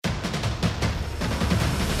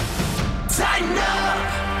Tighten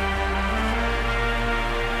up.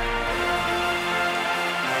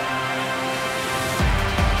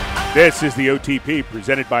 This is the OTP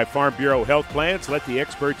presented by Farm Bureau Health Plans. Let the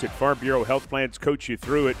experts at Farm Bureau Health Plans coach you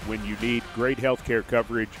through it when you need great health care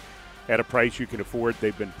coverage at a price you can afford.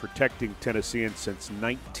 They've been protecting Tennesseans since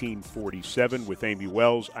 1947 with Amy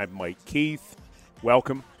Wells. I'm Mike Keith.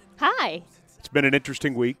 Welcome. Hi. It's been an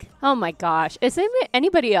interesting week. Oh, my gosh. Is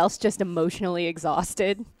anybody else just emotionally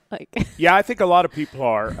exhausted? Yeah, I think a lot of people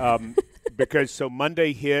are. Because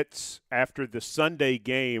Monday hits after the Sunday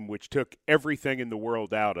game, which took everything in the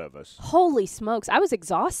world out of us. Holy smokes. I was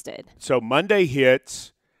exhausted. So Monday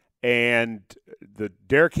hits, and the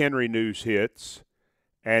Derrick Henry news hits,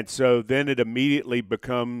 and so then it immediately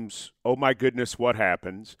becomes, oh, my goodness, what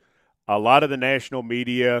happens? A lot of the national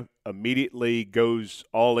media immediately goes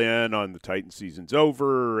all in on the Titans season's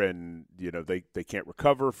over, and, they can't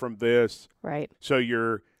recover from this. Right. So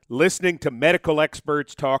you're listening to medical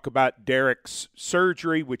experts talk about Derrick's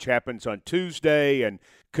surgery, which happens on Tuesday, and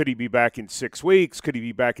could he be back in 6 weeks? Could he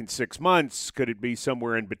be back in 6 months? Could it be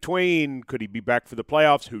somewhere in between? Could he be back for the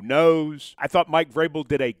playoffs? Who knows? I thought Mike Vrabel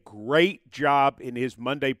did a great job in his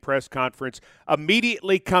Monday press conference,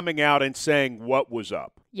 immediately coming out and saying what was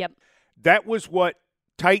up. Yep. That was what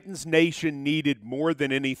Titans Nation needed more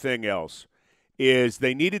than anything else, is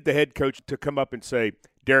they needed the head coach to come up and say,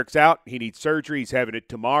 Derrick's out, he needs surgery, he's having it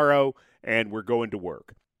tomorrow, and we're going to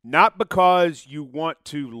work. Not because you want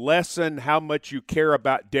to lessen how much you care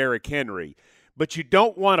about Derrick Henry, but you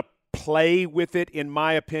don't want to play with it, in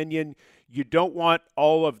my opinion. You don't want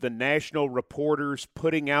all of the national reporters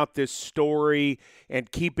putting out this story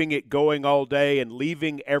and keeping it going all day and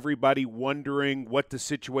leaving everybody wondering what the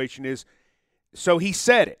situation is. So he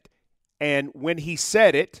said it. And when he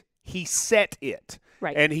said it, he set it.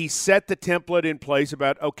 Right. And he set the template in place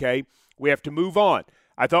about, okay, we have to move on.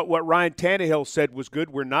 I thought what Ryan Tannehill said was good.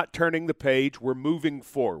 We're not turning the page. We're moving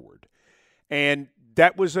forward. And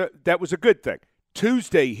that was a good thing.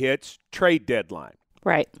 Tuesday hits, trade deadline.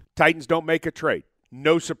 Right. Titans don't make a trade.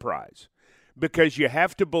 No surprise. Because you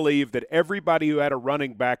have to believe that everybody who had a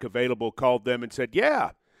running back available called them and said,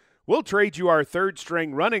 yeah, we'll trade you our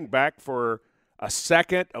third-string running back for a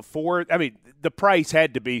second, a fourth. I mean, the price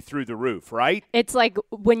had to be through the roof, right? It's like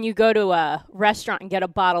when you go to a restaurant and get a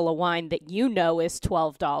bottle of wine that you know is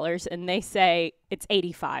 $12 and they say it's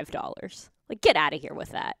 $85. Like, get out of here with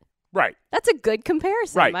that. Right. That's a good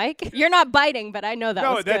comparison, right. Mike. You're not biting, but I know that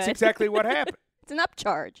was good. No, that's exactly what happened. It's an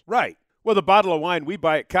upcharge. Right. Well, the bottle of wine we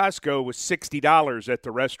buy at Costco was $60 at the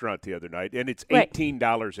restaurant the other night, and it's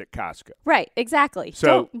 $18 at Costco. Right, exactly.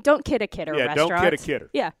 So don't kid a kidder. Yeah, restaurants. don't kid a kidder.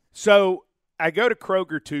 Yeah. So I go to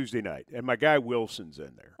Kroger Tuesday night, and my guy Wilson's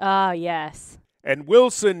in there. Oh, yes. And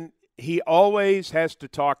Wilson, he always has to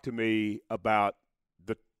talk to me about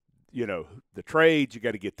the trades. You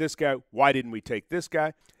got to get this guy. Why didn't we take this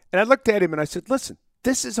guy? And I looked at him and I said, listen,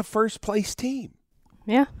 this is a first-place team.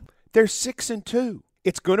 Yeah. They're 6-2.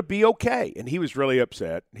 It's going to be okay. And he was really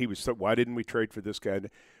upset. He was, why didn't we trade for this guy?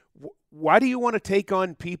 Why do you want to take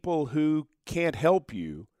on people who can't help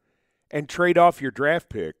you and trade off your draft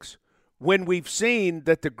picks when we've seen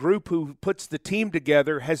that the group who puts the team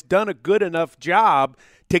together has done a good enough job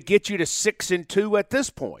to get you to 6-2 at this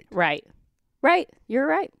point? Right. Right. You're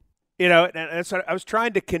right. And that's what I was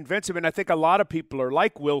trying to convince him, and I think a lot of people are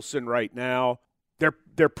like Wilson right now.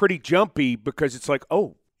 They're pretty jumpy because it's like,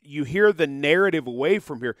 oh, you hear the narrative away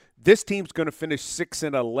from here. This team's going to finish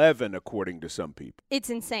 6-11, according to some people. It's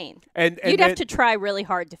insane. And you'd have to try really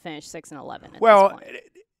hard to finish 6-11. Well,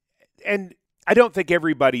 and I don't think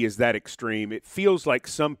everybody is that extreme. It feels like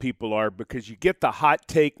some people are because you get the hot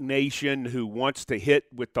take nation who wants to hit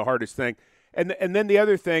with the hardest thing. And then the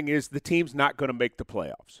other thing is the team's not going to make the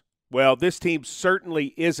playoffs. Well, this team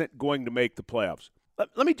certainly isn't going to make the playoffs.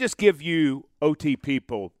 Let me just give you, OT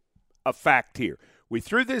people, a fact here. We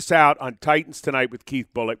threw this out on Titans Tonight with Keith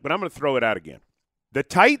Bullock, but I'm going to throw it out again. The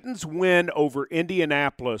Titans' win over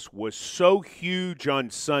Indianapolis was so huge on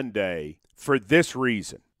Sunday for this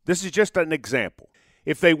reason. This is just an example.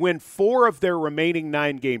 If they win 4 of their remaining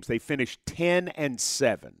 9 games, they finish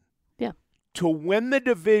 10-7. Yeah. To win the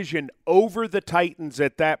division over the Titans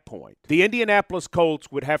at that point, the Indianapolis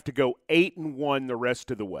Colts would have to go 8-1 the rest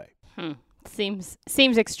of the way. Seems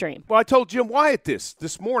extreme. Well, I told Jim Wyatt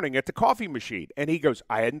this morning at the coffee machine, and he goes,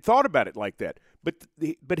 I hadn't thought about it like that.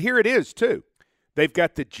 But here it is, too. They've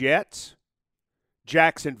got the Jets,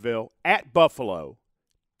 Jacksonville, at Buffalo,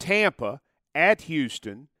 Tampa, at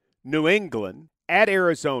Houston, New England, at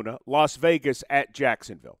Arizona, Las Vegas, at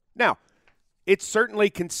Jacksonville. Now, it's certainly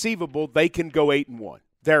conceivable they can go 8-1.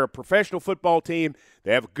 They're a professional football team.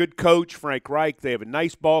 They have a good coach, Frank Reich. They have a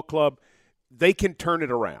nice ball club. they can turn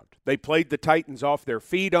it around. They played the Titans off their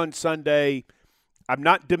feet on Sunday. I'm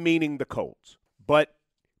not demeaning the Colts, but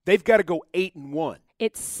they've got to go 8-1.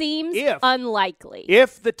 It seems unlikely.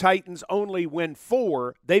 If the Titans only win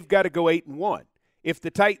 4, they've got to go 8-1. If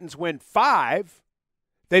the Titans win 5,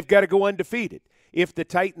 they've got to go undefeated. If the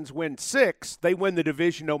Titans win 6, they win the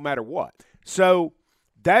division no matter what. So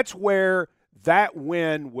that's where that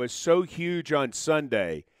win was so huge on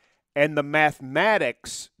Sunday, and the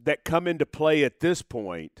mathematics that come into play at this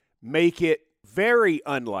point make it very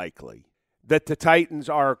unlikely that the Titans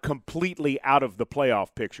are completely out of the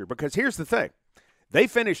playoff picture. Because here's the thing. They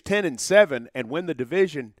finish 10-7 and win the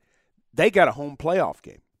division, they got a home playoff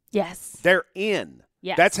game. Yes. They're in.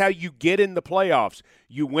 Yes. That's how you get in the playoffs.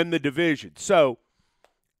 You win the division. So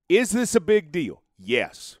is this a big deal?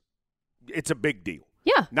 Yes. It's a big deal.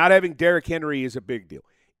 Yeah. Not having Derrick Henry is a big deal.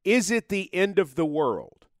 Is it the end of the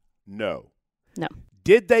world? No. No.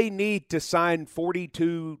 Did they need to sign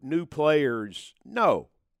 42 new players? No.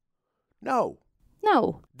 No.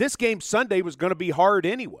 No. This game Sunday was going to be hard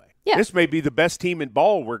anyway. Yeah. This may be the best team in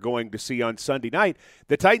ball we're going to see on Sunday night.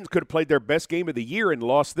 The Titans could have played their best game of the year and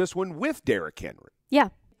lost this one with Derrick Henry. Yeah.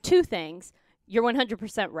 2 things. You're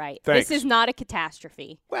 100% right. Thanks. This is not a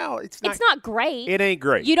catastrophe. Well, it's not. It's not great. It ain't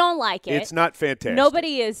great. You don't like it. It's not fantastic.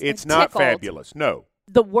 Nobody is It's tickled. not fabulous. No.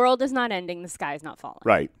 The world is not ending. The sky is not falling.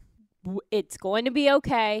 Right. It's going to be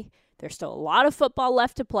okay. There's still a lot of football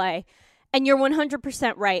left to play. And you're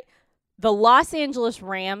 100% right. The Los Angeles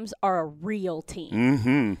Rams are a real team.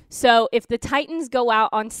 Mm-hmm. So if the Titans go out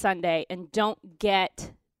on Sunday and don't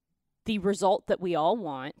get the result that we all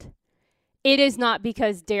want, it is not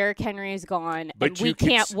because Derrick Henry is gone and we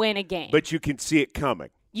can't win a game. But you can see it coming.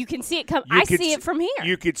 You can see it coming. I see it from here.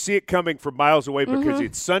 You could see it coming from miles away because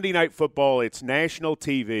it's Sunday Night Football. It's national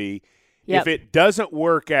TV. Yep. If it doesn't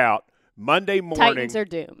work out, Monday morning. Titans are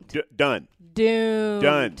doomed. Done. Doomed.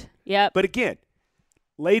 Done. Yep. But again,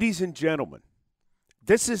 ladies and gentlemen,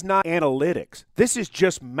 this is not analytics. This is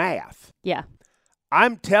just math. Yeah.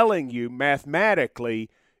 I'm telling you, mathematically,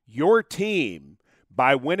 your team,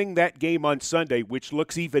 by winning that game on Sunday, which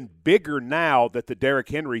looks even bigger now that the Derrick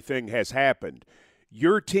Henry thing has happened,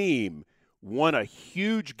 your team won a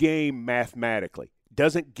huge game mathematically.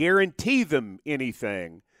 Doesn't guarantee them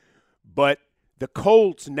anything, but the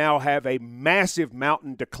Colts now have a massive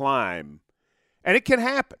mountain to climb, and it can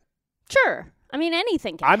happen. Sure. I mean,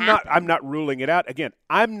 anything can happen. I'm not ruling it out. Again,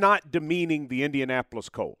 I'm not demeaning the Indianapolis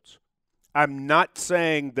Colts. I'm not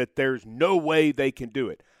saying that there's no way they can do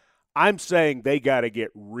it. I'm saying they got to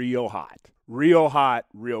get real hot, real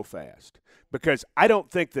fast, because I don't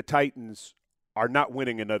think the Titans are not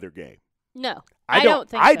winning another game. No, I don't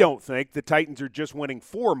think so. I don't think the Titans are just winning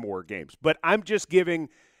 4 more games, but I'm just giving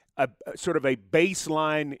a sort of a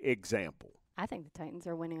baseline example. I think the Titans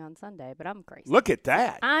are winning on Sunday, but I'm crazy. Look at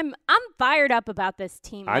that. I'm fired up about this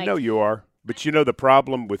team. I know you are, but you know the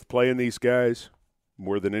problem with playing these guys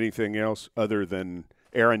more than anything else other than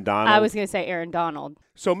Aaron Donald? I was going to say Aaron Donald.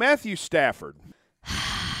 So Matthew Stafford.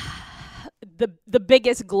 The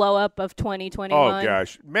biggest glow up of 2021. Oh,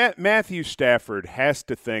 gosh. Matthew Stafford has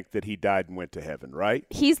to think that he died and went to heaven, right?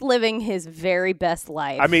 He's living his very best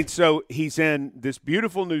life. I mean, so he's in this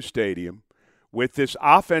beautiful new stadium with this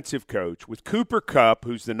offensive coach, with Cooper Kupp,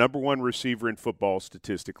 who's the number 1 receiver in football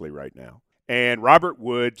statistically right now, and Robert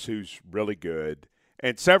Woods, who's really good,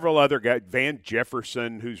 and several other guys, Van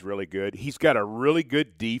Jefferson, who's really good. He's got a really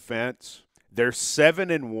good defense. They're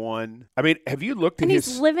 7-1. I mean, have you looked at his?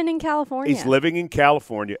 And he's living in California. He's living in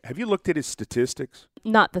California. Have you looked at his statistics?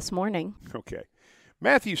 Not this morning. Okay.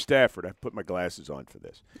 Matthew Stafford, I put my glasses on for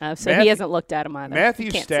this. So he hasn't looked at them either.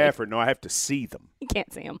 Matthew Stafford, no, I have to see them. You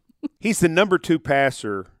can't see them. He's the number 2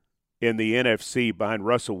 passer in the NFC behind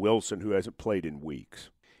Russell Wilson, who hasn't played in weeks.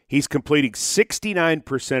 He's completing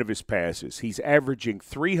 69% of his passes. He's averaging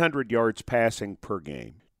 300 yards passing per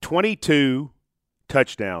game. 22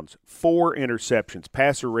 touchdowns, 4 interceptions,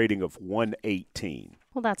 passer rating of 118.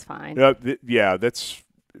 Well, that's fine.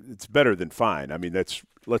 It's better than fine. I mean,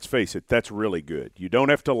 let's face it, that's really good. You don't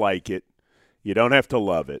have to like it. You don't have to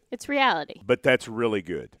love it. It's reality. But that's really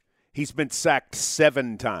good. He's been sacked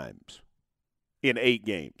 7 times in 8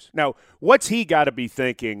 games. Now, what's he got to be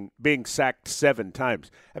thinking being sacked 7 times?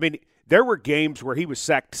 I mean, there were games where he was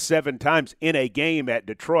sacked 7 times in a game at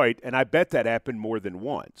Detroit, and I bet that happened more than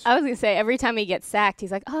once. I was going to say, every time he gets sacked,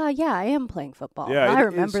 he's like, yeah, I am playing football. Yeah, I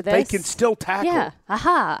remember this. They can still tackle. Yeah,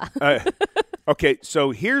 aha. Okay,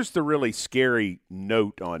 so here's the really scary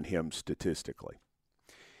note on him statistically.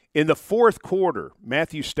 In the 4th quarter,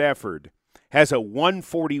 Matthew Stafford has a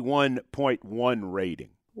 141.1 rating.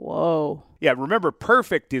 Whoa. Yeah, remember,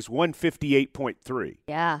 perfect is 158.3.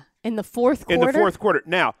 Yeah. In the fourth quarter? In the fourth quarter.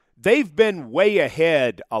 Now, they've been way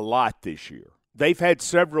ahead a lot this year. They've had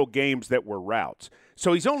several games that were routes.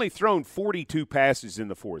 So he's only thrown 42 passes in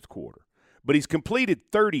the fourth quarter. But he's completed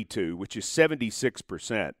 32, which is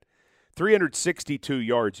 76%. 362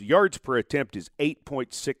 yards. Yards per attempt is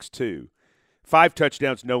 8.62. 5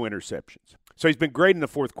 touchdowns, no interceptions. So he's been great in the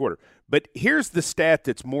fourth quarter. But here's the stat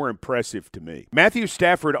that's more impressive to me. Matthew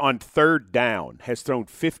Stafford on third down has thrown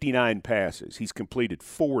 59 passes. He's completed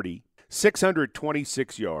 40,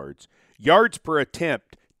 626 yards. Yards per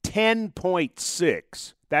attempt,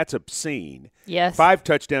 10.6. That's obscene. Yes. 5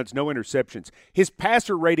 touchdowns, no interceptions. His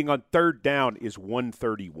passer rating on third down is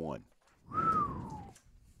 131.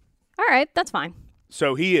 All right, that's fine.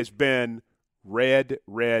 So he has been red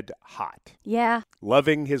hot. Yeah.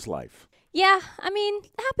 Loving his life. Yeah, I mean,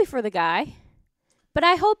 happy for the guy. But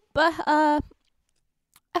I hope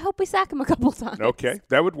we sack him a couple times. Okay,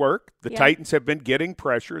 that would work. The Titans have been getting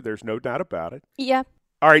pressure. There's no doubt about it. Yeah.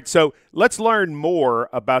 All right, so let's learn more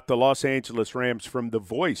about the Los Angeles Rams from the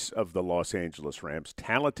voice of the Los Angeles Rams,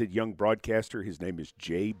 talented young broadcaster. His name is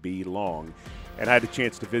J.B. Long, and I had a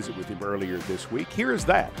chance to visit with him earlier this week. Here is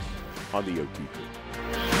that on the OTP.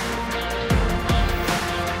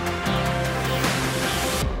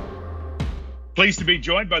 Pleased to be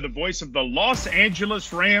joined by the voice of the Los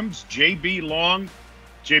Angeles Rams, J.B. Long.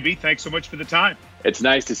 J.B., thanks so much for the time. It's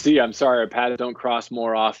nice to see you. I'm sorry our paths don't cross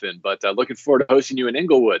more often, but looking forward to hosting you in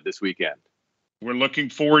Inglewood this weekend. We're looking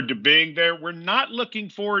forward to being there. We're not looking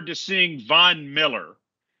forward to seeing Von Miller.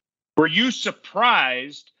 Were you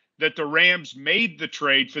surprised that the Rams made the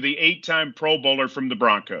trade for the 8-time Pro Bowler from the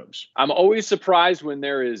Broncos? I'm always surprised when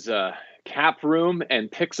there is cap room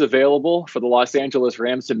and picks available for the Los Angeles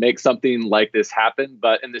Rams to make something like this happen.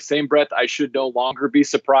 But in the same breath, I should no longer be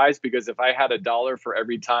surprised, because if I had $1 for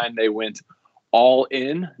every time they went all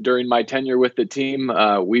in during my tenure with the team,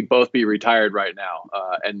 we'd both be retired right now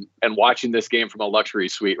and watching this game from a luxury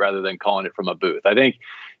suite rather than calling it from a booth. I think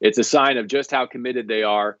it's a sign of just how committed they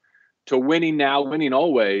are to winning now, winning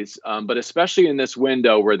always, but especially in this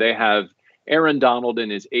window where they have Aaron Donald in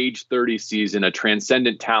his age 30 season, a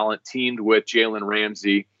transcendent talent teamed with Jalen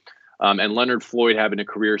Ramsey, and Leonard Floyd having a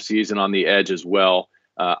career season on the edge as well.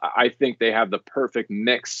 I think they have the perfect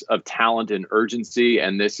mix of talent and urgency,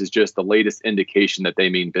 and this is just the latest indication that they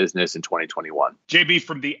mean business in 2021. JB,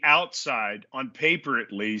 from the outside, on paper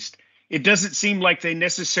at least, it doesn't seem like they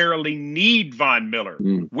necessarily need Von Miller.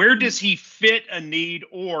 Where does he fit a need,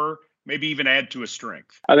 or maybe even add to a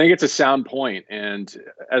strength? I think it's a sound point. And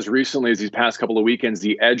as recently as these past couple of weekends,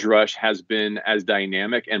 the edge rush has been as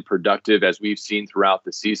dynamic and productive as we've seen throughout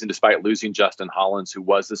the season, despite losing Justin Hollins, who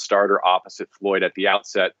was the starter opposite Floyd at the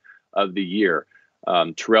outset of the year.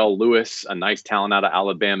 Terrell Lewis, a nice talent out of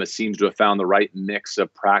Alabama, seems to have found the right mix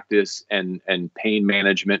of practice and pain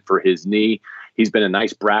management for his knee. He's been a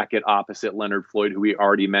nice bracket opposite Leonard Floyd, who we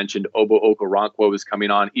already mentioned. Obo Okoronkwo is coming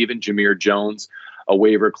on. Even Jameer Jones, a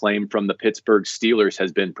waiver claim from the Pittsburgh Steelers,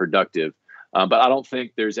 has been productive. But I don't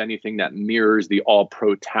think there's anything that mirrors the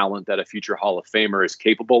all-pro talent that a future Hall of Famer is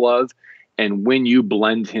capable of. And when you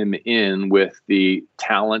blend him in with the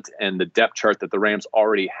talent and the depth chart that the Rams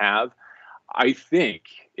already have, I think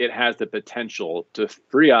it has the potential to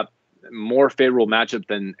free up more favorable matchup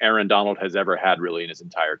than Aaron Donald has ever had really in his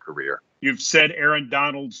entire career. You've said Aaron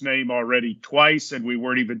Donald's name already twice, and we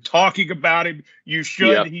weren't even talking about him. You should.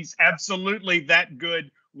 Yep. He's absolutely that good.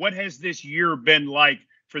 What has this year been like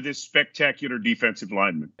for this spectacular defensive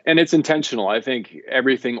lineman? And it's intentional. I think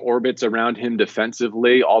everything orbits around him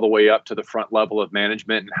defensively, all the way up to the front level of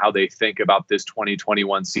management and how they think about this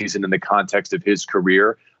 2021 season in the context of his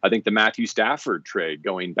career. I think the Matthew Stafford trade,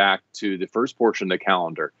 going back to the first portion of the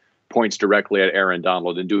calendar, points directly at Aaron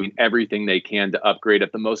Donald and doing everything they can to upgrade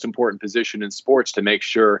at the most important position in sports to make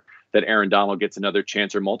sure that Aaron Donald gets another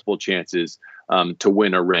chance or multiple chances to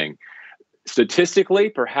win a ring. Statistically,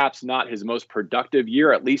 perhaps not his most productive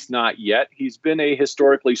year, at least not yet. He's been a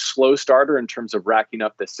historically slow starter in terms of racking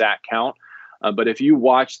up the sack count. But if you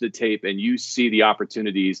watch the tape and you see the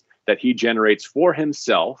opportunities that he generates for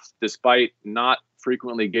himself, despite not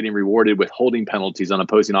frequently getting rewarded with holding penalties on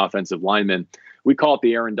opposing offensive linemen, we call it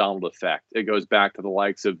the Aaron Donald effect. It goes back to the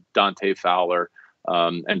likes of Dante Fowler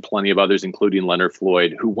and plenty of others, including Leonard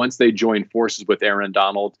Floyd, who once they join forces with Aaron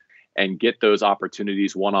Donald and get those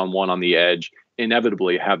opportunities one-on-one on the edge,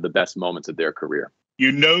 inevitably have the best moments of their career.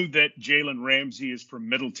 You know that Jalen Ramsey is from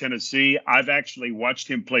Middle Tennessee. I've actually watched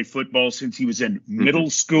him play football since he was in middle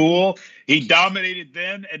school. He dominated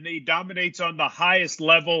then, and he dominates on the highest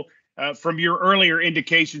level. from your earlier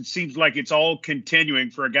indication, seems like it's all continuing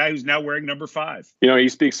for a guy who's now wearing number 5. You know, he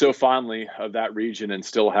speaks so fondly of that region and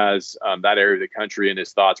still has that area of the country in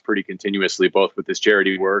his thoughts pretty continuously, both with his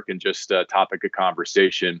charity work and just a topic of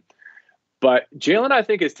conversation. But Jalen, I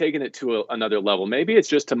think, has taken it to another level. Maybe it's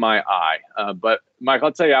just to my eye. But, Mike,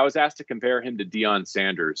 I'll tell you, I was asked to compare him to Deion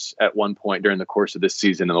Sanders at one point during the course of this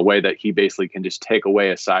season in the way that he basically can just take away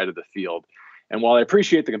a side of the field. And while I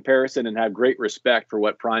appreciate the comparison and have great respect for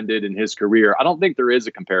what Prime did in his career, I don't think there is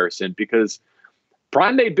a comparison because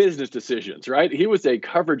Prime made business decisions, right? He was a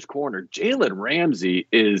coverage corner. Jalen Ramsey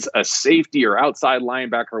is a safety or outside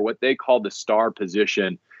linebacker, what they call the star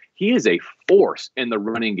position. He is a force in the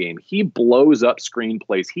running game. He blows up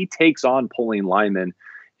screenplays. He takes on pulling linemen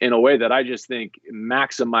in a way that I just think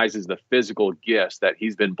maximizes the physical gifts that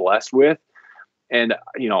he's been blessed with. And,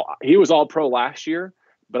 you know, he was all pro last year,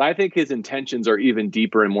 but I think his intentions are even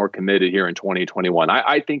deeper and more committed here in 2021.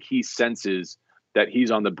 I think he senses that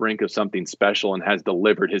he's on the brink of something special and has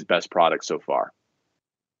delivered his best product so far.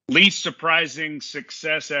 Least surprising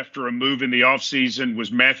success after a move in the offseason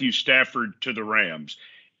was Matthew Stafford to the Rams.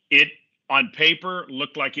 It, on paper,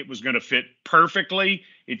 looked like it was going to fit perfectly.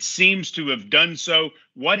 It seems to have done so.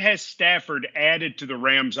 What has Stafford added to the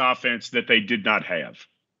Rams offense that they did not have?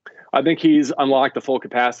 I think he's unlocked the full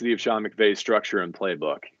capacity of Sean McVay's structure and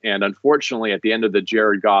playbook. And unfortunately, at the end of the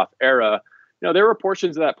Jared Goff era, you know, there were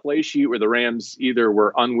portions of that play sheet where the Rams either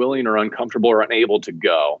were unwilling or uncomfortable or unable to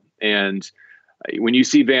go. And when you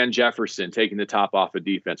see Van Jefferson taking the top off of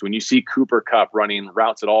defense, when you see Cooper Kupp running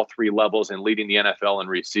routes at all 3 levels and leading the NFL in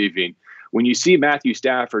receiving, when you see Matthew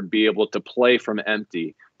Stafford be able to play from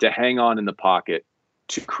empty, to hang on in the pocket,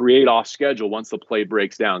 to create off schedule once the play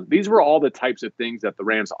breaks down, these were all the types of things that the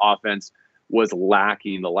Rams offense was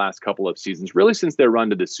lacking the last couple of seasons, really since their run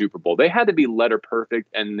to the Super Bowl. They had to be letter perfect,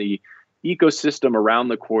 and the ecosystem around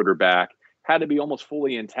the quarterback had to be almost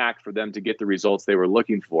fully intact for them to get the results they were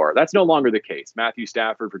looking for. That's no longer the case. Matthew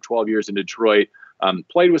Stafford, for 12 years in Detroit,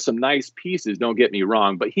 played with some nice pieces, don't get me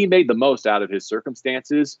wrong, but he made the most out of his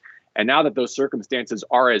circumstances. And now that those circumstances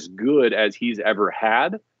are as good as he's ever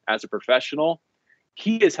had as a professional,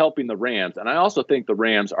 he is helping the Rams. And I also think the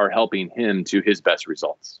Rams are helping him to his best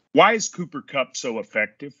results. Why is Cooper Kupp so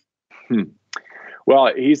effective?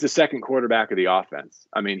 Well, he's the second quarterback of the offense.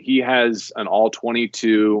 I mean, he has an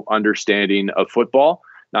all-22 understanding of football,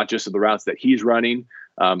 not just of the routes that he's running.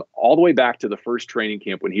 All the way back to the first training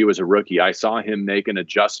camp when he was a rookie, I saw him make an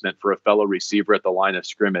adjustment for a fellow receiver at the line of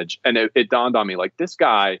scrimmage. And it dawned on me, like, this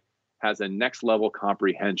guy has a next-level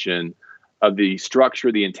comprehension of the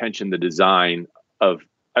structure, the intention, the design of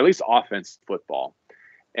at least offense football.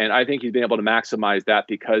 And I think he's been able to maximize that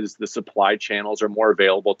because the supply channels are more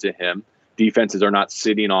available to him. Defenses are not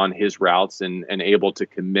sitting on his routes and able to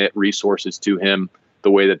commit resources to him the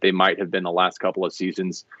way that they might have been the last couple of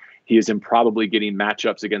seasons. He is probably getting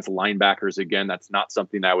matchups against linebackers again. That's not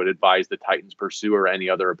something I would advise the Titans pursue or any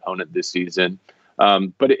other opponent this season.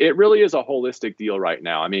 But it really is a holistic deal right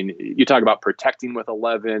now. I mean, you talk about protecting with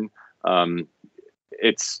 11.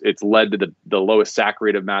 It's led to the lowest sack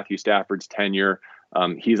rate of Matthew Stafford's tenure.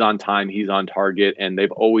 He's on time, he's on target, and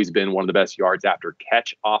they've always been one of the best yards after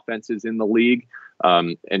catch offenses in the league.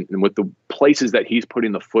 And with the places that he's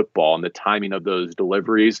putting the football and the timing of those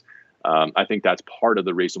deliveries, I think that's part of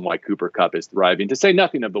the reason why Cooper Kupp is thriving, to say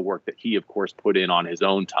nothing of the work that he, of course, put in on his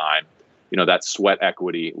own time. You know, that sweat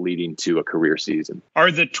equity leading to a career season.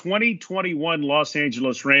 Are the 2021 Los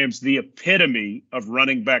Angeles Rams the epitome of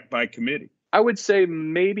running back by committee? I would say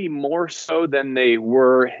maybe more so than they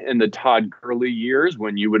were in the Todd Gurley years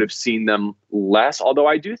when you would have seen them less. Although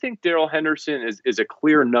I do think Darrell Henderson is a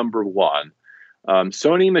clear number one.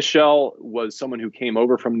 Sony Michel was someone who came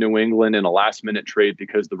over from New England in a last-minute trade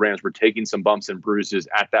because the Rams were taking some bumps and bruises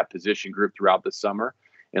at that position group throughout the summer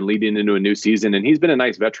and leading into a new season. And he's been a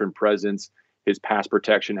nice veteran presence. His pass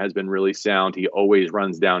protection has been really sound. He always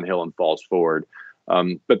runs downhill and falls forward.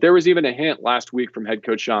 But there was even a hint last week from head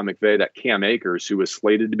coach Sean McVay that Cam Akers, who was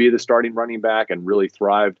slated to be the starting running back and really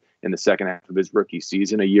thrived in the second half of his rookie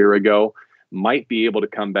season a year ago, might be able to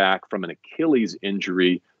come back from an Achilles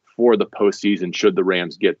injury for the postseason should the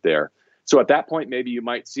Rams get there. So at that point, maybe you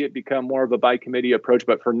might see it become more of a by committee approach.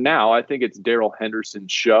 But for now, I think it's Darrell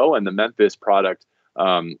Henderson's show, and the Memphis product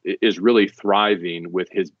is really thriving with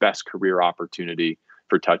his best career opportunity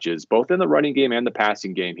for touches, both in the running game and the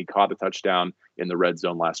passing game. He caught a touchdown in the red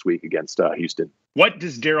zone last week against Houston. What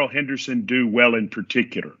does Darrell Henderson do well in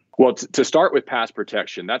particular? Well, to start with pass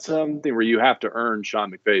protection, that's something where you have to earn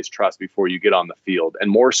Sean McVay's trust before you get on the field.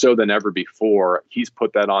 And more so than ever before, he's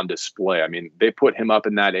put that on display. I mean, they put him up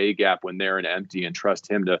in that A gap when they're in empty and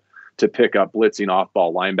trust him to to pick up blitzing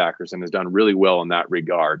off-ball linebackers and has done really well in that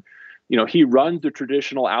regard. He runs the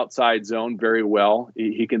traditional outside zone very well.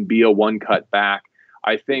 He can be a one-cut back.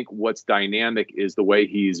 I think what's dynamic is the way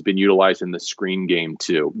he's been utilized in the screen game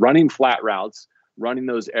too. Running flat routes, running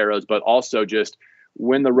those arrows, but also just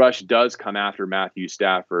when the rush does come after Matthew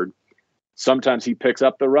Stafford, sometimes he picks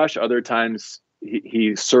up the rush, other times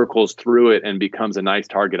he circles through it and becomes a nice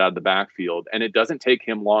target out of the backfield. And it doesn't take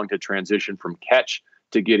him long to transition from catch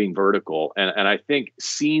to getting vertical. And I think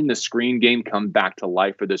seeing the screen game come back to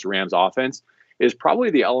life for this Rams offense is probably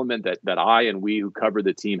the element that I and we who cover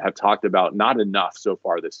the team have talked about not enough so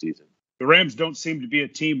far this season. The Rams don't seem to be a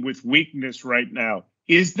team with weakness right now.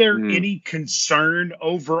 Is there any concern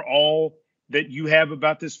overall that you have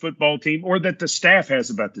about this football team or that the staff has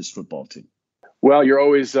about this football team? Well, you're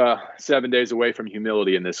always 7 days away from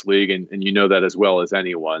humility in this league, and you know that as well as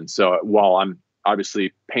anyone. So while I'm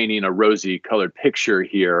obviously painting a rosy-colored picture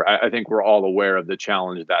here, I think we're all aware of the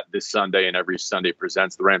challenge that this Sunday and every Sunday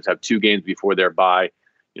presents. The Rams have 2 games before their bye,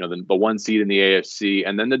 the 1 seed in the AFC,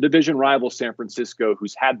 and then the division rival San Francisco,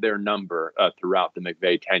 who's had their number throughout the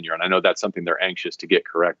McVay tenure. And I know that's something they're anxious to get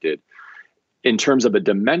corrected. In terms of a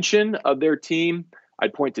dimension of their team,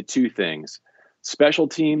 I'd point to 2 things. Special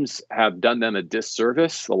teams have done them a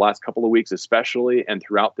disservice the last couple of weeks, especially, and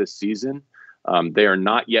throughout this season. They are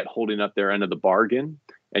not yet holding up their end of the bargain.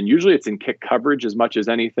 And usually it's in kick coverage as much as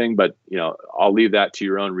anything, but I'll leave that to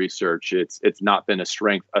your own research. It's not been a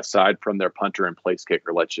strength aside from their punter and place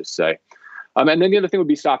kicker, let's just say. And then the other thing would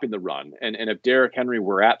be stopping the run. And if Derrick Henry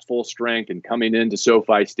were at full strength and coming into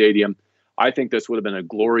SoFi Stadium, I think this would have been a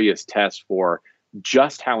glorious test for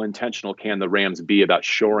just how intentional can the Rams be about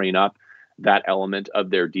shoring up that element of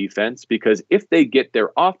their defense. Because if they get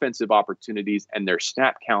their offensive opportunities and their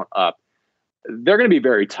snap count up, they're going to be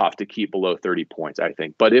very tough to keep below 30 points, I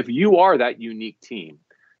think. But if you are that unique team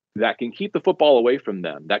that can keep the football away from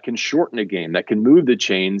them, that can shorten a game, that can move the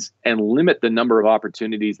chains and limit the number of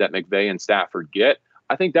opportunities that McVay and Stafford get,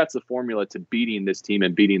 I think that's the formula to beating this team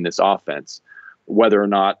and beating this offense. Whether or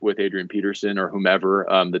not with Adrian Peterson or whomever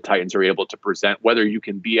the Titans are able to present, whether you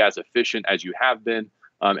can be as efficient as you have been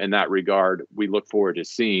in that regard, we look forward to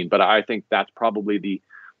seeing. But I think that's probably the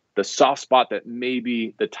soft spot that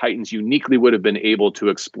maybe the Titans uniquely would have been able to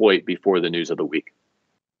exploit before the news of the week.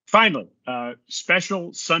 Finally,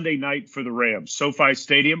 special Sunday night for the Rams. SoFi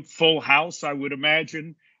Stadium, full house, I would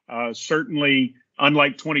imagine. Certainly,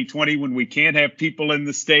 unlike 2020 when we can't have people in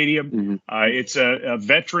the stadium. It's a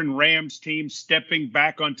veteran Rams team stepping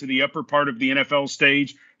back onto the upper part of the NFL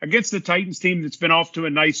stage against the Titans team that's been off to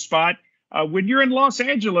a nice spot. When you're in Los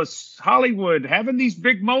Angeles, Hollywood, having these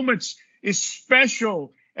big moments is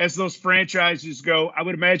special as those franchises go. I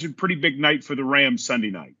would imagine pretty big night for the Rams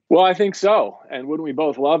Sunday night. Well, I think so. And wouldn't we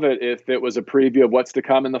both love it if it was a preview of what's to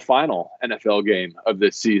come in the final NFL game of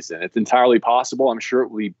this season? It's entirely possible. I'm sure it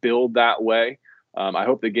will be billed that way. I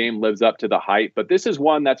hope the game lives up to the hype. But this is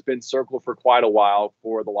one that's been circled for quite a while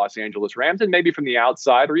for the Los Angeles Rams. And maybe from the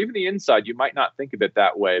outside or even the inside, you might not think of it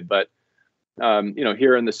that way. But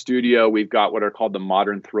here in the studio, we've got what are called the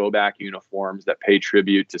modern throwback uniforms that pay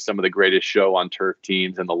tribute to some of the greatest show on turf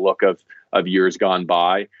teams and the look of years gone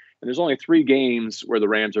by. And there's only 3 games where the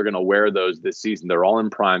Rams are going to wear those this season. They're all in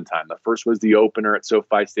prime time. The first was the opener at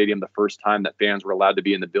SoFi Stadium, the first time that fans were allowed to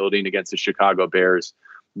be in the building against the Chicago Bears.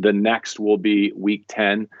 The next will be week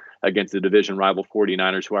 10 against the division rival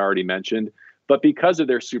 49ers, who I already mentioned. But because of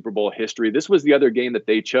their Super Bowl history, this was the other game that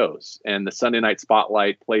they chose. And the Sunday night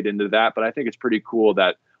spotlight played into that. But I think it's pretty cool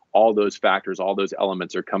that all those factors, all those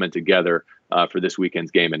elements are coming together for this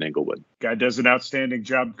weekend's game in Inglewood. Guy does an outstanding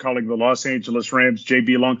job calling the Los Angeles Rams.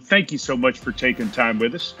 JB Long, thank you so much for taking time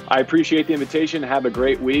with us. I appreciate the invitation. Have a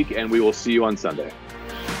great week, and we will see you on Sunday.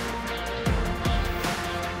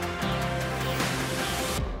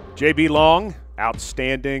 JB Long,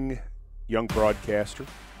 outstanding young broadcaster,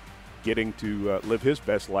 getting to live his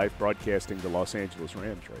best life broadcasting the Los Angeles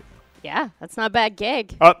Rams right now. Yeah, that's not a bad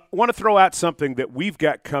gig. Want to throw out something that we've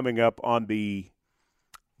got coming up on the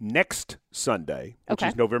next Sunday, which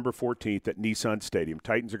is November 14th at Nissan Stadium.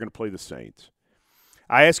 Titans are going to play the Saints.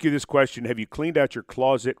 I ask you this question: have you cleaned out your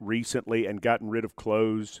closet recently and gotten rid of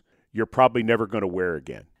clothes you're probably never going to wear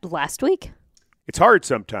again? Last week? It's hard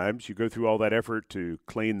sometimes. You go through all that effort to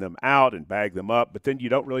clean them out and bag them up, but then you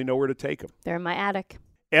don't really know where to take them. They're in my attic.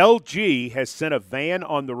 LG has sent a van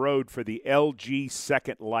on the road for the LG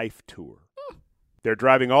Second Life Tour. They're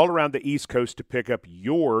driving all around the East Coast to pick up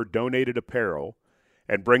your donated apparel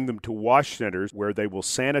and bring them to wash centers where they will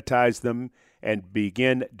sanitize them and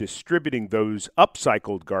begin distributing those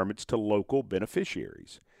upcycled garments to local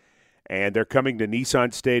beneficiaries. And they're coming to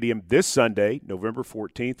Nissan Stadium this Sunday, November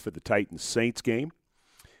 14th, for the Titans-Saints game.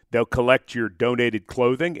 They'll collect your donated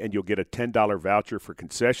clothing, and you'll get a $10 voucher for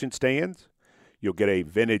concession stands. You'll get a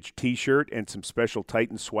vintage T-shirt and some special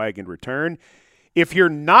Titans swag in return. If you're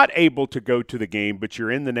not able to go to the game, but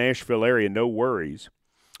you're in the Nashville area, no worries.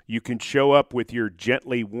 You can show up with your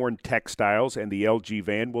gently worn textiles, and the LG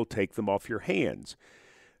van will take them off your hands.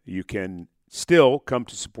 You can still come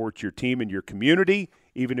to support your team and your community,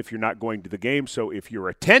 even if you're not going to the game. So if you're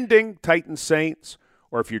attending Titans Saints,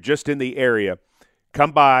 or if you're just in the area,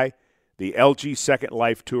 come by the LG Second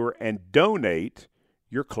Life Tour and donate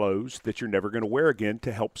your clothes that you're never going to wear again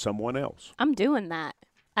to help someone else. I'm doing that.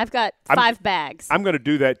 I've got 5 bags. I'm going to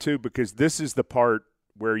do that too, because this is the part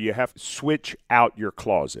where you have to switch out your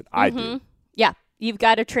closet. I do. Yeah. You've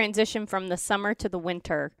got to transition from the summer to the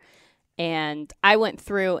winter. And I went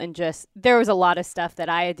through and there was a lot of stuff that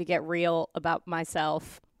I had to get real about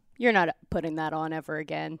myself. You're not putting that on ever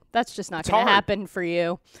again. That's just not going to happen for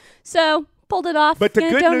you. So pulled it off. But the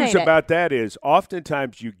good news about that is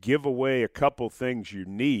oftentimes you give away a couple things you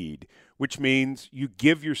need, which means you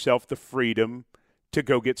give yourself the freedom to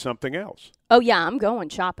go get something else. Oh, yeah, I'm going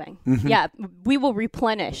shopping. Yeah, we will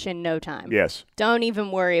replenish in no time. Yes. Don't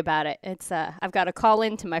even worry about it. It's I've got to call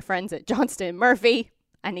in to my friends at Johnston & Murphy.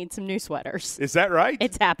 I need some new sweaters. Is that right?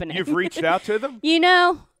 It's happening. You've reached out to them?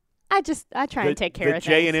 I try and take care of things.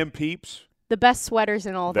 The J&M peeps? The best sweaters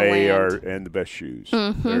in all the land. They are, and the best shoes.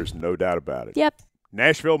 There's no doubt about it. Yep.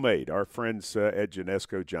 Nashville made, our friends Ed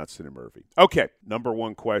Janesco, Johnston & Murphy. Okay, number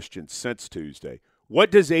one question since Tuesday.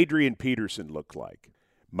 What does Adrian Peterson look like?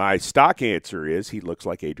 My stock answer is he looks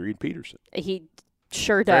like Adrian Peterson. He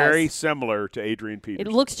sure does. Very similar to Adrian Peterson.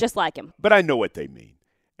 It looks just like him. But I know what they mean.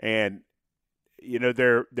 And,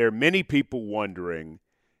 there are many people wondering,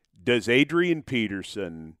 does Adrian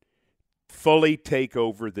Peterson fully take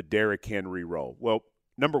over the Derrick Henry role? Well,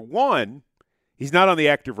 number one, he's not on the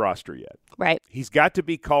active roster yet. Right. He's got to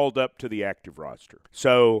be called up to the active roster.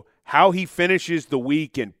 So how he finishes the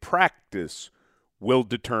week in practice will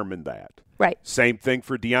determine that. Right. Same thing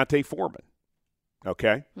for Deontay Foreman.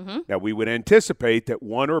 Okay? Now, we would anticipate that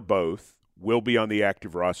one or both will be on the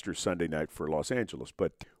active roster Sunday night for Los Angeles.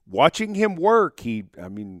 But watching him work, he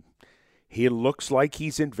looks like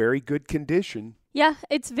he's in very good condition. Yeah,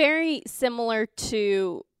 it's very similar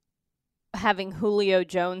to having Julio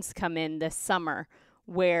Jones come in this summer,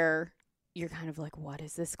 where you're kind of like, what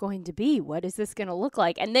is this going to be? What is this going to look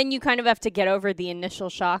like? And then you kind of have to get over the initial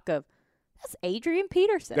shock of, that's Adrian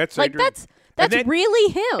Peterson. That's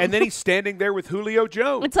really him. And then he's standing there with Julio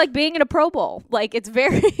Jones. It's like being in a Pro Bowl. Like, it's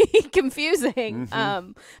very confusing,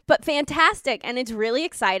 but fantastic. And it's really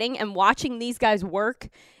exciting. And watching these guys work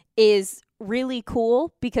is really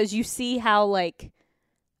cool, because you see how,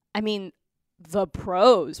 the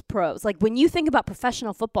pros. Like, when you think about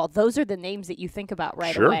professional football, those are the names that you think about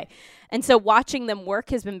right away. And so watching them work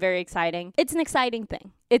has been very exciting. It's an exciting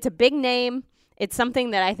thing. It's a big name. It's something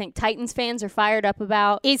that I think Titans fans are fired up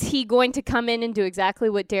about. Is he going to come in and do exactly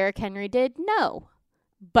what Derrick Henry did? No.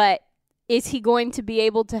 But is he going to be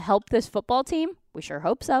able to help this football team? We sure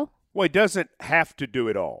hope so. Well, he doesn't have to do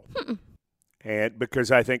it all. And because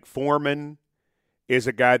I think Foreman is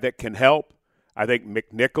a guy that can help. I think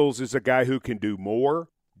McNichols is a guy who can do more.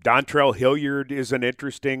 Dontrell Hilliard is an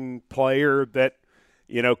interesting player that,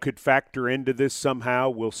 could factor into this somehow.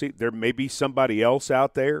 We'll see. There may be somebody else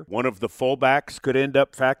out there. One of the fullbacks could end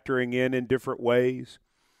up factoring in different ways.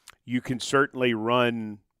 You can certainly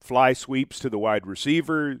run fly sweeps to the wide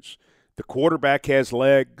receivers. The quarterback has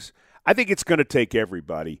legs. I think it's going to take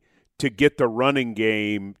everybody to get the running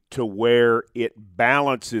game to where it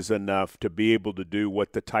balances enough to be able to do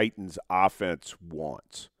what the Titans offense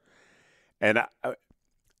wants. And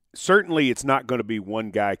certainly it's not going to be one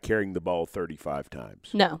guy carrying the ball 35 times.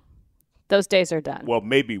 No. Those days are done. Well,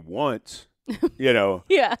 maybe once,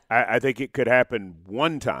 Yeah. I think it could happen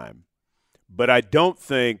one time. But I don't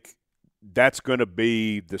think that's going to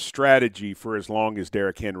be the strategy for as long as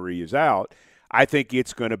Derrick Henry is out. I think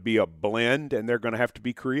it's going to be a blend, and they're going to have to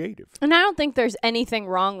be creative. And I don't think there's anything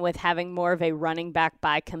wrong with having more of a running back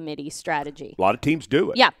by committee strategy. A lot of teams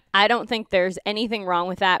do it. Yeah, I don't think there's anything wrong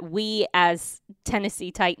with that. We, as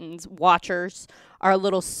Tennessee Titans watchers, are a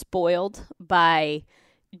little spoiled by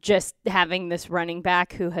just having this running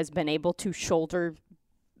back who has been able to shoulder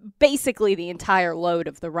basically the entire load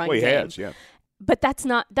of the run game. He has, yeah. But that's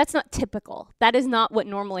not typical. That is not what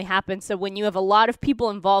normally happens. So when you have a lot of people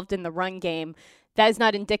involved in the run game, That is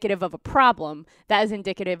not indicative of a problem. That is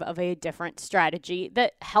indicative of a different strategy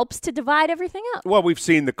that helps to divide everything up. Well, we've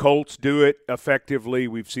seen the Colts do it effectively.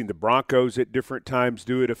 We've seen the Broncos at different times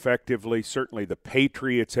do it effectively. Certainly the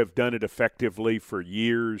Patriots have done it effectively for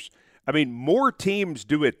years. I mean, more teams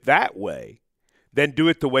do it that way than do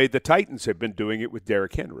it the way the Titans have been doing it with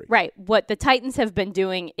Derrick Henry. Right. What the Titans have been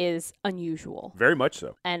doing is unusual. Very much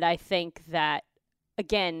so. And I think that,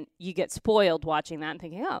 again, you get spoiled watching that and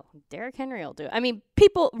thinking, oh, Derrick Henry will do it. I mean,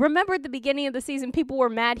 people remember at the beginning of the season, people were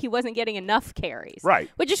mad he wasn't getting enough carries. Right.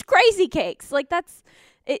 Which is crazy cakes. Like, that's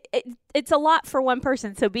it's a lot for one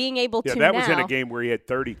person. So being able to that was in a game where he had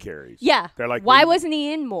 30 carries. Yeah. They're like, why wasn't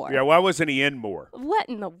he in more? Yeah, why wasn't he in more? What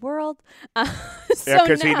in the world?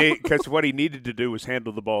 Because what he needed to do was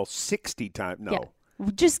handle the ball 60 times. No.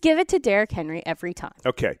 Yeah. Just give it to Derrick Henry every time.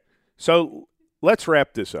 Okay. So let's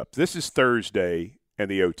wrap this up. This is Thursday and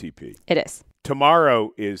the OTP. It is.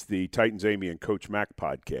 Tomorrow is the Titans Amy and Coach Mac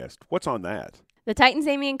podcast. What's on that? The Titans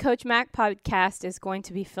Amy and Coach Mac podcast is going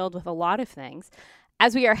to be filled with a lot of things.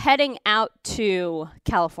 As we are heading out to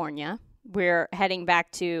California, we're heading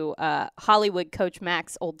back to Hollywood, Coach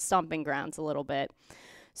Mac's old stomping grounds a little bit.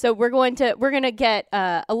 So we're going to get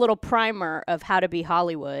a little primer of how to be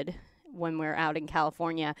Hollywood when we're out in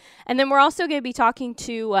California. And then we're also going to be talking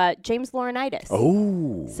to James Laurinaitis.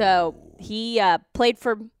 Oh. So he played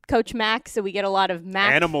for Coach Mac, so we get a lot of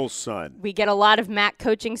Mac. Animal's son. We get a lot of Mac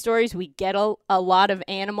coaching stories. We get a lot of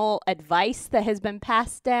animal advice that has been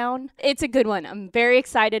passed down. It's a good one. I'm very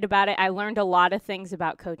excited about it. I learned a lot of things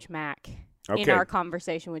about Coach Mac in our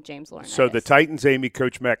conversation with James Laurinaitis. So the Titans Amy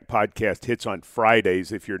Coach Mac podcast hits on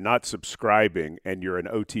Fridays. If you're not subscribing and you're an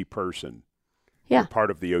OT person, you're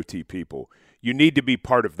part of the OT people, you need to be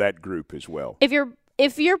part of that group as well.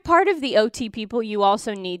 If you're part of the OT people, you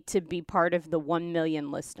also need to be part of the 1 million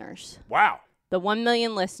listeners. Wow. The 1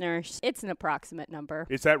 million listeners. It's an approximate number.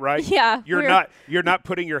 Is that right? Yeah. You're not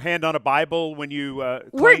putting your hand on a Bible when you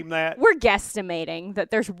claim that? We're guesstimating that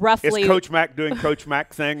there's roughly... Is Coach Mac doing Coach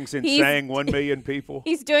Mac things and saying 1 million people?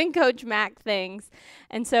 He's doing Coach Mac things.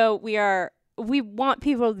 And so we want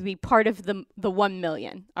people to be part of the 1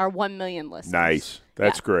 million, our 1 million listeners. Nice.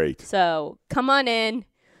 That's great. So come on in.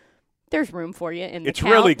 There's room for you in the It's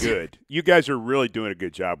really good. You guys are really doing a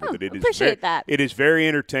good job with it. Appreciate that. It is very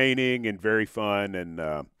entertaining and very fun, and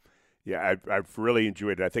I've really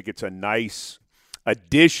enjoyed it. I think it's a nice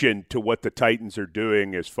addition to what the Titans are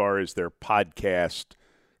doing as far as their podcast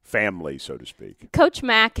family, so to speak. Coach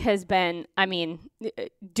Mac has been,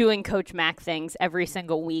 doing Coach Mac things every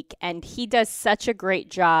single week, and he does such a great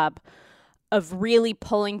job of really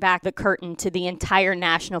pulling back the curtain to the entire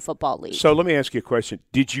National Football League. So let me ask you a question.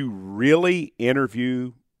 Did you really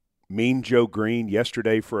interview Mean Joe Green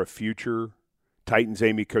yesterday for a future Titans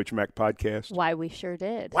Amy Coach Mac podcast? Why, we sure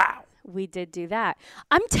did. Wow. We did do that.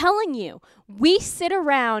 I'm telling you, we sit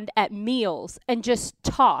around at meals and just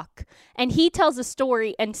talk, and he tells a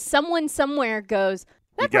story, and someone somewhere goes,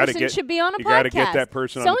 that person should be on a podcast. You got to get that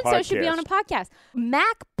person on the podcast. So-and-so should be on a podcast.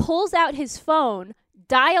 Mac pulls out his phone,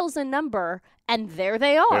 dials a number, and there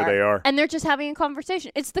they are. There they are. And they're just having a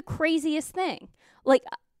conversation. It's the craziest thing. Like,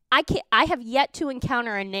 I have yet to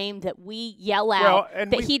encounter a name that we yell out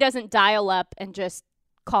he doesn't dial up and just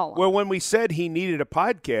call him. Well, when we said he needed a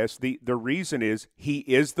podcast, the reason is he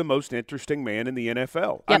is the most interesting man in the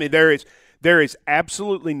NFL. Yep. I mean, there is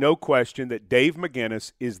absolutely no question that Dave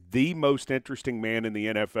McGinnis is the most interesting man in the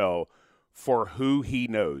NFL for who he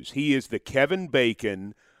knows. He is the Kevin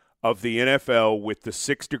Bacon of the NFL with the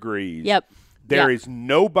 6 degrees. Yep. There is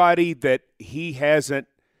nobody that he hasn't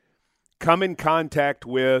come in contact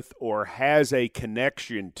with or has a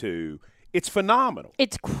connection to. It's phenomenal.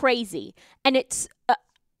 It's crazy. And it's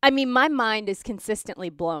my mind is consistently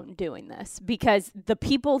blown doing this because the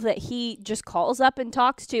people that he just calls up and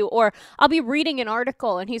talks to, or I'll be reading an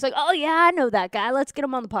article and he's like, oh, yeah, I know that guy. Let's get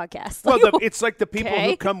him on the podcast. Well, it's like the people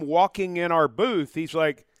who come walking in our booth. He's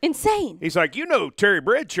like, insane. He's like, Terry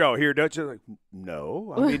Bradshaw here, don't you? Like,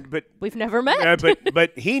 no. I mean, but we've never met.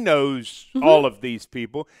 But he knows all of these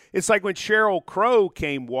people. It's like when Sheryl Crow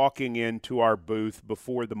came walking into our booth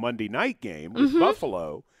before the Monday night game with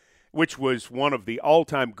Buffalo, which was one of the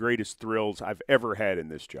all-time greatest thrills I've ever had in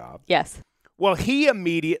this job. Yes. Well, he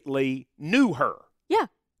immediately knew her. Yeah.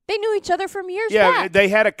 They knew each other from years back. Yeah, they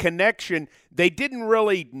had a connection. They didn't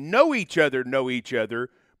really know each other,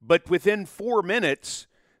 but within 4 minutes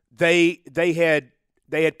they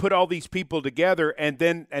had put all these people together, and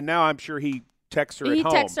now I'm sure he texts her at home. He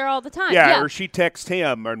texts her all the time. Yeah, or she texts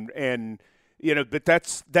him, and but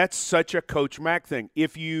that's such a Coach Mac thing.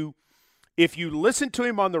 If you listen to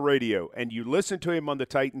him on the radio and you listen to him on the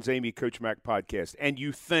Titans Amy Coach Mac podcast and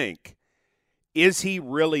you think Is he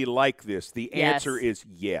really like this? The Yes. answer is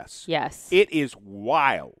yes. Yes. It is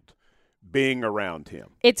wild being around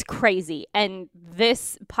him. It's crazy. And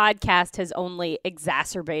this podcast has only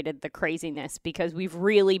exacerbated the craziness because we've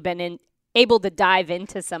really been able to dive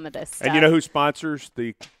into some of this stuff. And you know who sponsors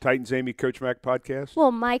the Titans Amy Coach Mac podcast?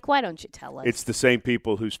 Well, Mike, why don't you tell us? It's the same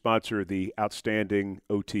people who sponsor the outstanding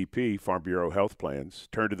OTP, Farm Bureau Health Plans.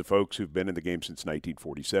 Turn to the folks who've been in the game since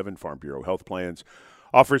 1947. Farm Bureau Health Plans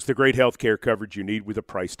offers the great health care coverage you need with a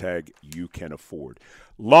price tag you can afford.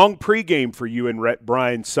 Long pregame for you and Rhett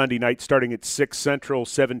Bryan Sunday night starting at 6 Central,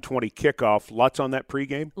 7:20 kickoff. Lots on that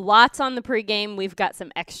pregame? Lots on the pregame. We've got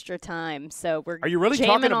some extra time. So we're Are you really jamming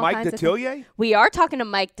talking to all Mike kinds of Detillier? We are talking to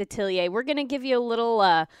Mike Detillier. We're going to give you a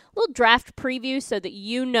little draft preview so that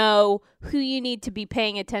you know who you need to be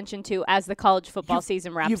paying attention to as the college football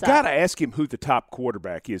season wraps You've up. got to ask him who the top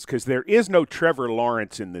quarterback is because there is no Trevor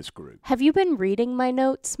Lawrence in this group. Have you been reading my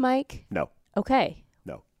notes, Mike? No. Okay.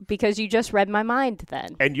 No. Because you just read my mind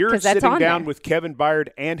then. And you're 'Cause that's sitting on down there. with Kevin Byard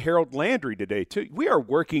and Harold Landry today, too. We are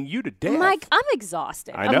working you to death. Mike, I'm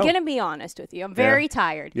exhausted. I know. I'm going to be honest with you. I'm very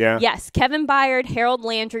tired. Yeah. Yes, Kevin Byard, Harold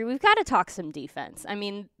Landry. We've got to talk some defense. I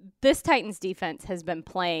mean, this Titans defense has been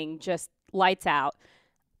playing just lights out.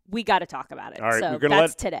 We got to talk about it. All right, so we're gonna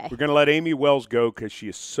that's let, today. We're going to let Amy Wells go because she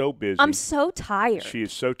is so busy. I'm so tired. She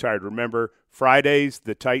is so tired. Remember, Fridays,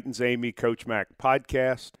 the Titans Amy Coach Mac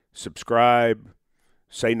podcast. Subscribe.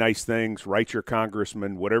 Say nice things, write your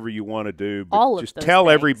congressman, whatever you want to do. But All of just those tell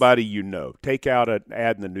things. everybody you know. Take out an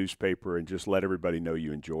ad in the newspaper and just let everybody know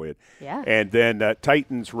you enjoy it. Yeah. And then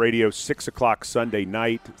Titans Radio, 6 o'clock Sunday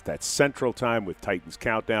night. That's Central Time with Titans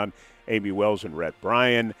Countdown. Amy Wells and Rhett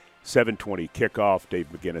Bryan. 7:20 kickoff. Dave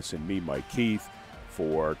McGinnis and me, Mike Keith,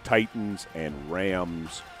 for Titans and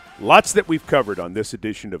Rams. Lots that we've covered on this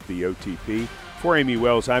edition of the OTP. For Amy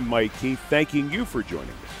Wells, I'm Mike Keith, thanking you for joining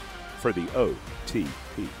us for the OTP.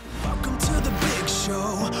 Welcome to the big show,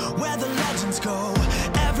 where the legends go.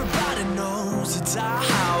 Everybody knows it's our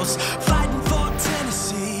house. Fighting for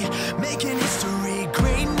Tennessee, making history.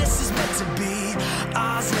 Greatness is meant to be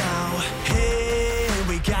ours now. Hey,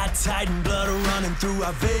 we got Titan blood running through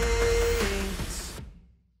our veins.